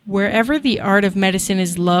Wherever the art of medicine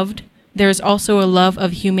is loved, there is also a love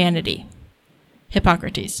of humanity.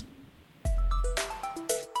 Hippocrates.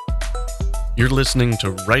 You're listening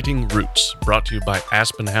to Writing Roots, brought to you by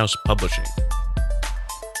Aspen House Publishing.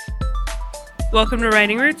 Welcome to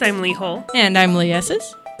Writing Roots. I'm Lee Hull. And I'm Lee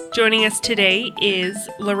Esses. Joining us today is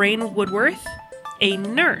Lorainne Woodworth, a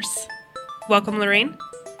nurse. Welcome, Lorainne.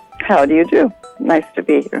 How do you do? Nice to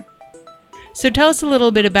be here. So tell us a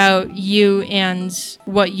little bit about you and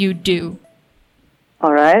what you do.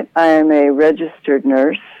 All right. I am a registered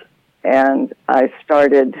nurse, and I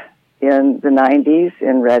started in the 90s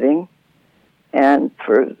in Reading. And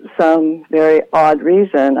for some very odd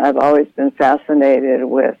reason, I've always been fascinated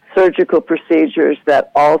with surgical procedures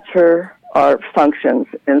that alter our functions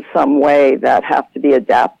in some way that have to be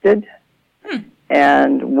adapted,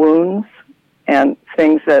 and wounds and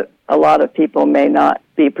things that a lot of people may not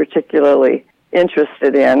be particularly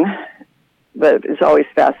interested in, but it's always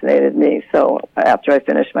fascinated me. So after I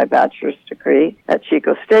finished my bachelor's degree at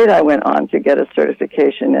Chico State, I went on to get a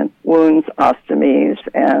certification in wounds, ostomies,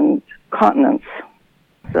 and continence.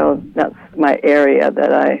 So that's my area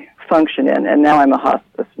that I function in, and now I'm a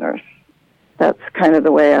hospice nurse. That's kind of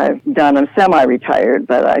the way I've done. I'm semi-retired,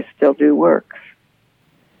 but I still do work.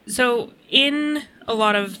 So in a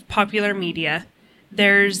lot of popular media,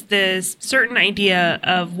 there's this certain idea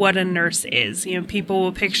of what a nurse is. You know, people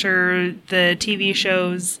will picture the TV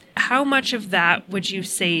shows. How much of that would you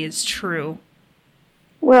say is true?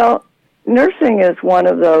 Well, nursing is one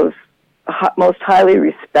of those most highly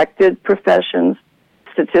respected professions.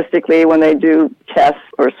 Statistically, when they do tests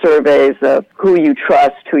or surveys of who you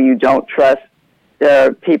trust, who you don't trust, there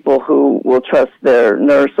are people who will trust their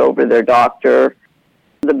nurse over their doctor.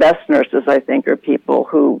 The best nurses, I think, are people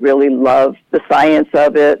who really love the science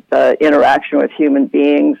of it, the interaction with human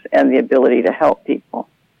beings, and the ability to help people.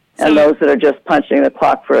 And those that are just punching the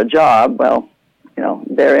clock for a job, well, you know,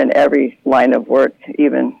 they're in every line of work,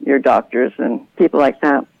 even your doctors and people like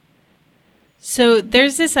that. So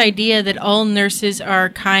there's this idea that all nurses are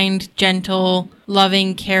kind, gentle,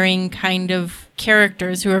 loving, caring kind of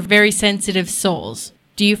characters who are very sensitive souls.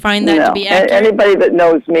 Do you find that to be accurate? Anybody that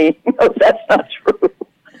knows me knows that's not true.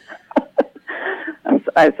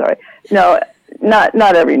 I'm sorry. No,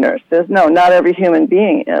 not every nurse is. No, not every human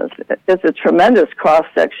being is. It's a tremendous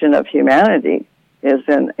cross-section of humanity is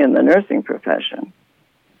in the nursing profession.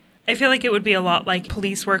 I feel like it would be a lot like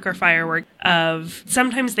police work or firework of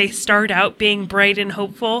sometimes they start out being bright and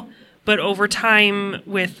hopeful, but over time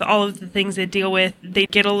with all of the things they deal with, they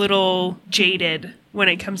get a little jaded when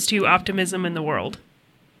it comes to optimism in the world.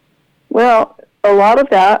 Well, a lot of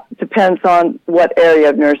that depends on what area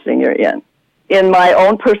of nursing you're in. In my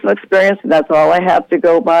own personal experience, and that's all I have to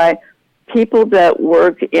go by, people that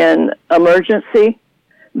work in emergency,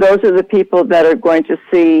 those are the people that are going to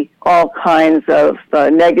see all kinds of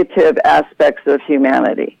negative aspects of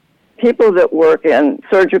humanity. People that work in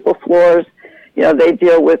surgical floors, you know, they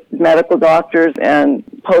deal with medical doctors and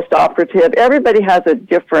post-operative. Everybody has a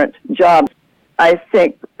different job. I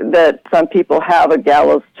think that some people have a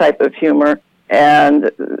gallows type of humor, and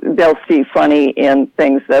they'll see funny in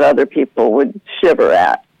things that other people would shiver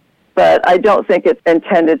at. But I don't think it's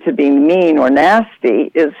intended to be mean or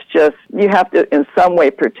nasty. It's just you have to, in some way,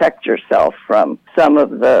 protect yourself from some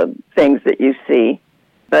of the things that you see.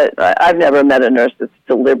 But I've never met a nurse that's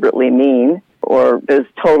deliberately mean or is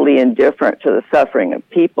totally indifferent to the suffering of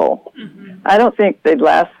people. Mm-hmm. I don't think they'd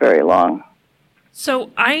last very long.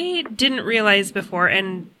 So I didn't realize before,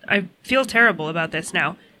 and I feel terrible about this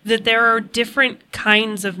now, that there are different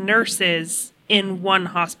kinds of nurses in one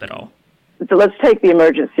hospital. So let's take the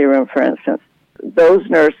emergency room, for instance. Those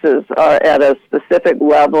nurses are at a specific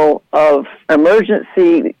level of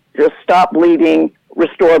emergency, just stop bleeding,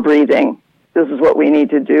 restore breathing. This is what we need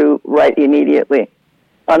to do right immediately.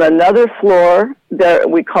 On another floor, there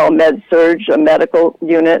we call med-surg, a medical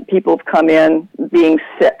unit. People have come in being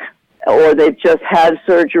sick, or they've just had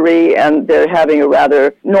surgery and they're having a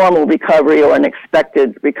rather normal recovery or an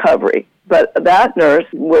expected recovery. But that nurse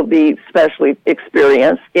will be specially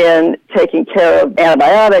experienced in taking care of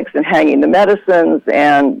antibiotics and hanging the medicines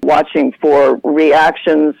and watching for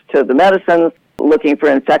reactions to the medicines, looking for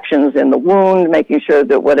infections in the wound, making sure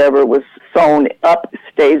that whatever was sewn up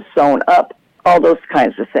stays sewn up, all those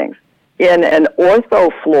kinds of things. In an ortho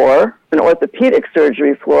floor, an orthopedic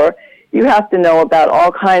surgery floor, you have to know about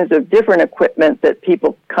all kinds of different equipment that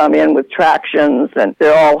people come in with tractions, and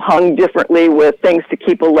they're all hung differently with things to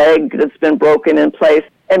keep a leg that's been broken in place.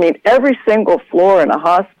 I mean, every single floor in a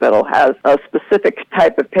hospital has a specific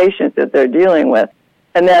type of patient that they're dealing with.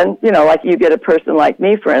 And then, you know, like you get a person like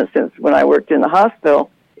me, for instance, when I worked in the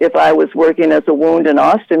hospital, if I was working as a wound and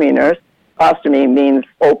ostomy nurse, ostomy means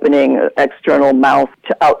opening external mouth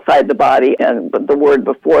to outside the body, and the word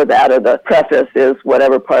before that, or the preface, is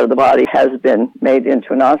whatever part of the body has been made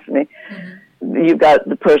into an ostomy. Mm-hmm. You've got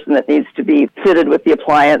the person that needs to be fitted with the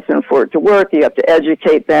appliance, and for it to work, you have to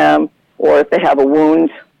educate them. Or if they have a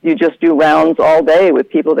wound, you just do rounds all day with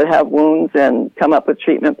people that have wounds and come up with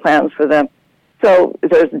treatment plans for them. So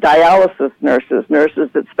there's dialysis nurses, nurses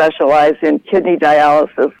that specialize in kidney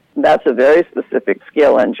dialysis. That's a very specific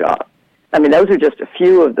skill and job. I mean, those are just a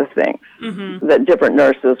few of the things that different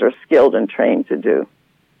nurses are skilled and trained to do.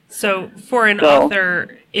 So for an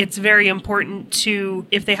author, it's very important to,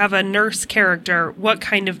 if they have a nurse character, what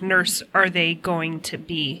kind of nurse are they going to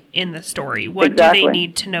be in the story? What do they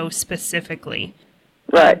need to know specifically?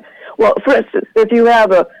 Right. Well, for instance, if you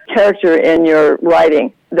have a character in your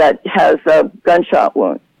writing that has a gunshot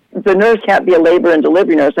wound, the nurse can't be a labor and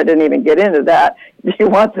delivery nurse. I didn't even get into that. You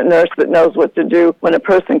want the nurse that knows what to do when a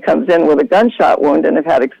person comes in with a gunshot wound and have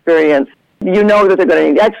had experience. You know that they're going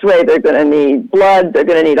to need x-ray, they're going to need blood, they're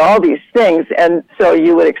going to need all these things. And so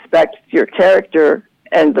you would expect your character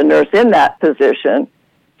and the nurse in that position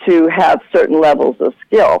to have certain levels of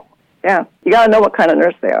skill. Yeah, you got to know what kind of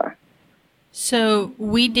nurse they are. So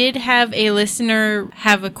we did have a listener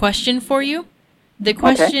have a question for you. The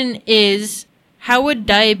question is, how would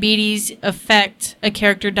diabetes affect a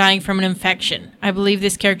character dying from an infection? I believe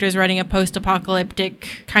this character is writing a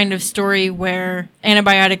post-apocalyptic kind of story where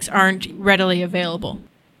antibiotics aren't readily available.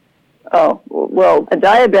 Oh, well, a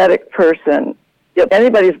diabetic person, if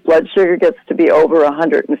anybody's blood sugar gets to be over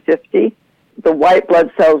 150, the white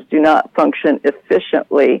blood cells do not function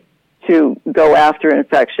efficiently to go after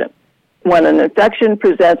infection. When an infection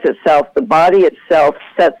presents itself, the body itself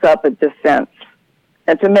sets up a defense.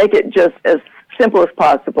 And to make it just as simple as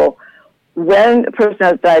possible, when a person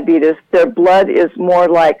has diabetes, their blood is more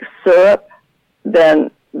like syrup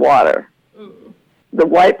than water. The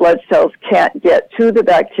white blood cells can't get to the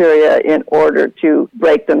bacteria in order to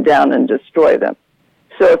break them down and destroy them.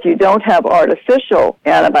 So if you don't have artificial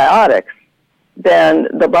antibiotics, then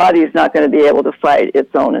the body's not going to be able to fight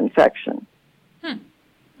its own infection.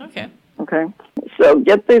 Okay. So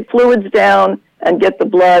get the fluids down and get the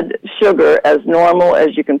blood sugar as normal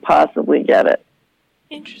as you can possibly get it.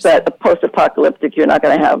 Interesting. But post-apocalyptic, you're not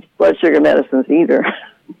going to have blood sugar medicines either.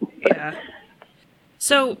 Yeah.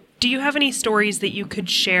 So do you have any stories that you could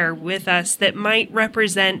share with us that might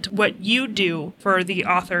represent what you do for the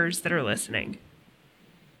authors that are listening?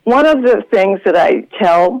 One of the things that I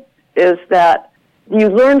tell is that you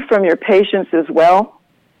learn from your patients as well.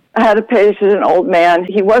 I had a patient, an old man.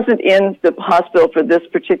 He wasn't in the hospital for this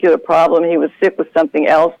particular problem. He was sick with something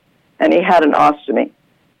else, and he had an ostomy.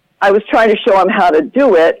 I was trying to show him how to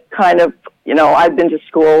do it, kind of, I've been to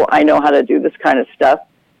school, I know how to do this kind of stuff.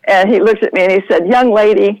 And he looked at me and he said, "Young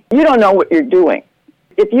lady, you don't know what you're doing.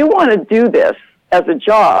 If you want to do this as a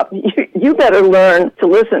job, you better learn to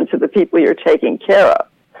listen to the people you're taking care of.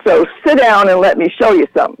 So sit down and let me show you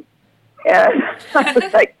something." And I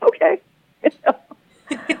was like, okay.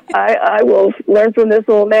 I will learn from this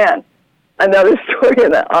old man. Another story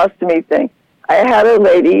in the ostomy thing. I had a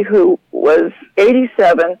lady who was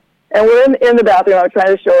 87, and we're in the bathroom. I'm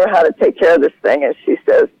trying to show her how to take care of this thing, and she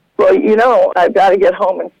says, "Well, I've got to get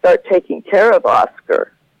home and start taking care of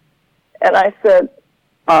Oscar." And I said,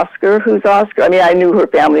 "Oscar? Who's Oscar?" I mean, I knew her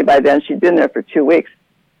family by then. She'd been there for 2 weeks.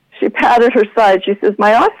 She patted her side. She says,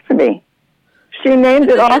 "My ostomy." She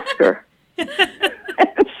named it Oscar.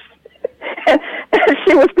 And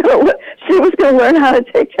she was going to learn how to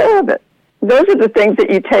take care of it. Those are the things that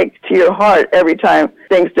you take to your heart every time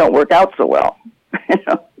things don't work out so well.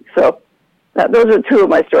 So those are two of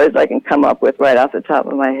my stories I can come up with right off the top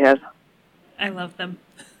of my head. I love them.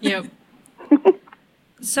 Yep.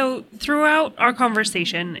 So throughout our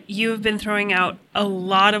conversation, you've been throwing out a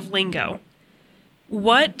lot of lingo.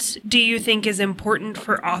 What do you think is important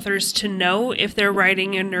for authors to know if they're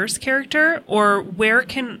writing a nurse character, or where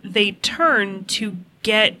can they turn to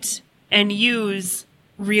get and use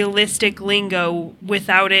realistic lingo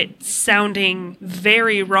without it sounding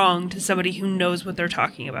very wrong to somebody who knows what they're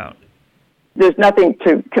talking about? There's nothing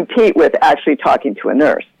to compete with actually talking to a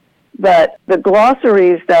nurse. But the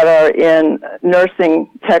glossaries that are in nursing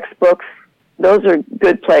textbooks, those are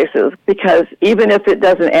good places, because even if it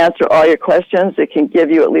doesn't answer all your questions, it can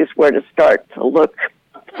give you at least where to start to look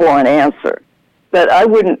for an answer. But I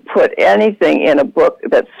wouldn't put anything in a book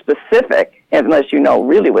that's specific unless you know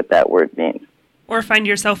really what that word means. Or find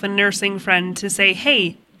yourself a nursing friend to say,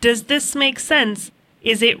 "Hey, does this make sense?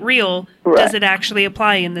 Is it real? Right. Does it actually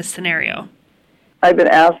apply in this scenario?" I've been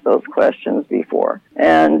asked those questions before,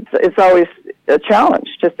 and it's always a challenge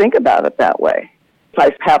to think about it that way. If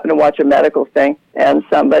I happen to watch a medical thing and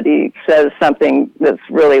somebody says something that's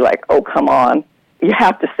really like, oh, come on, you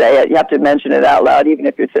have to say it. You have to mention it out loud, even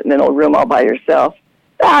if you're sitting in a room all by yourself.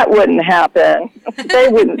 That wouldn't happen. They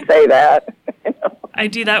wouldn't say that. You know? I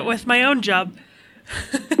do that with my own job.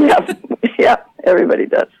 Yeah, everybody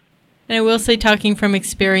does. And I will say, talking from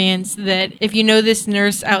experience, that if you know this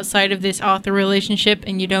nurse outside of this author relationship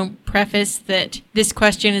and you don't preface that this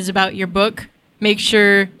question is about your book, make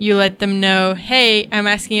sure you let them know, hey, I'm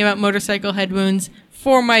asking about motorcycle head wounds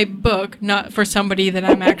for my book, not for somebody that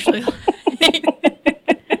I'm actually like.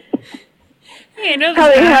 Hey, I know this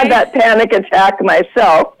Having guy. had that panic attack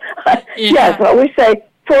myself, Yeah. yes, well, we say,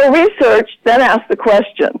 for research, then ask the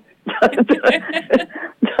question.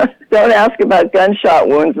 Don't ask about gunshot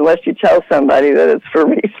wounds unless you tell somebody that it's for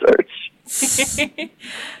research.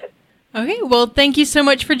 Okay, well, thank you so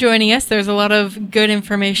much for joining us. There's a lot of good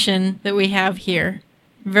information that we have here.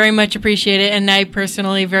 Very much appreciate it, and I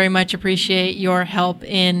personally very much appreciate your help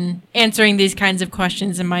in answering these kinds of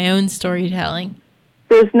questions in my own storytelling.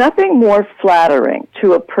 There's nothing more flattering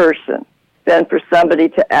to a person than for somebody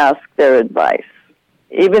to ask their advice,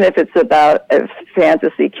 even if it's about a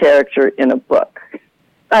fantasy character in a book.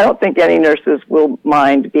 I don't think any nurses will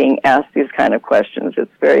mind being asked these kind of questions.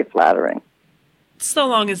 It's very flattering. So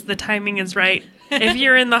long as the timing is right. If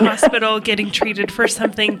you're in the hospital getting treated for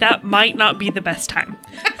something, that might not be the best time.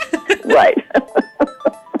 Right.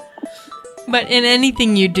 But in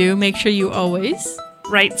anything you do, make sure you always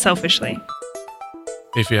Write selfishly.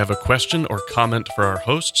 If you have a question or comment for our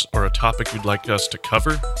hosts or a topic you'd like us to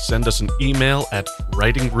cover, send us an email at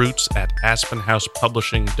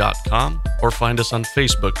writingroots@aspenhousepublishing.com or find us on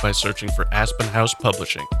Facebook by searching for Aspen House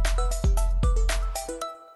Publishing.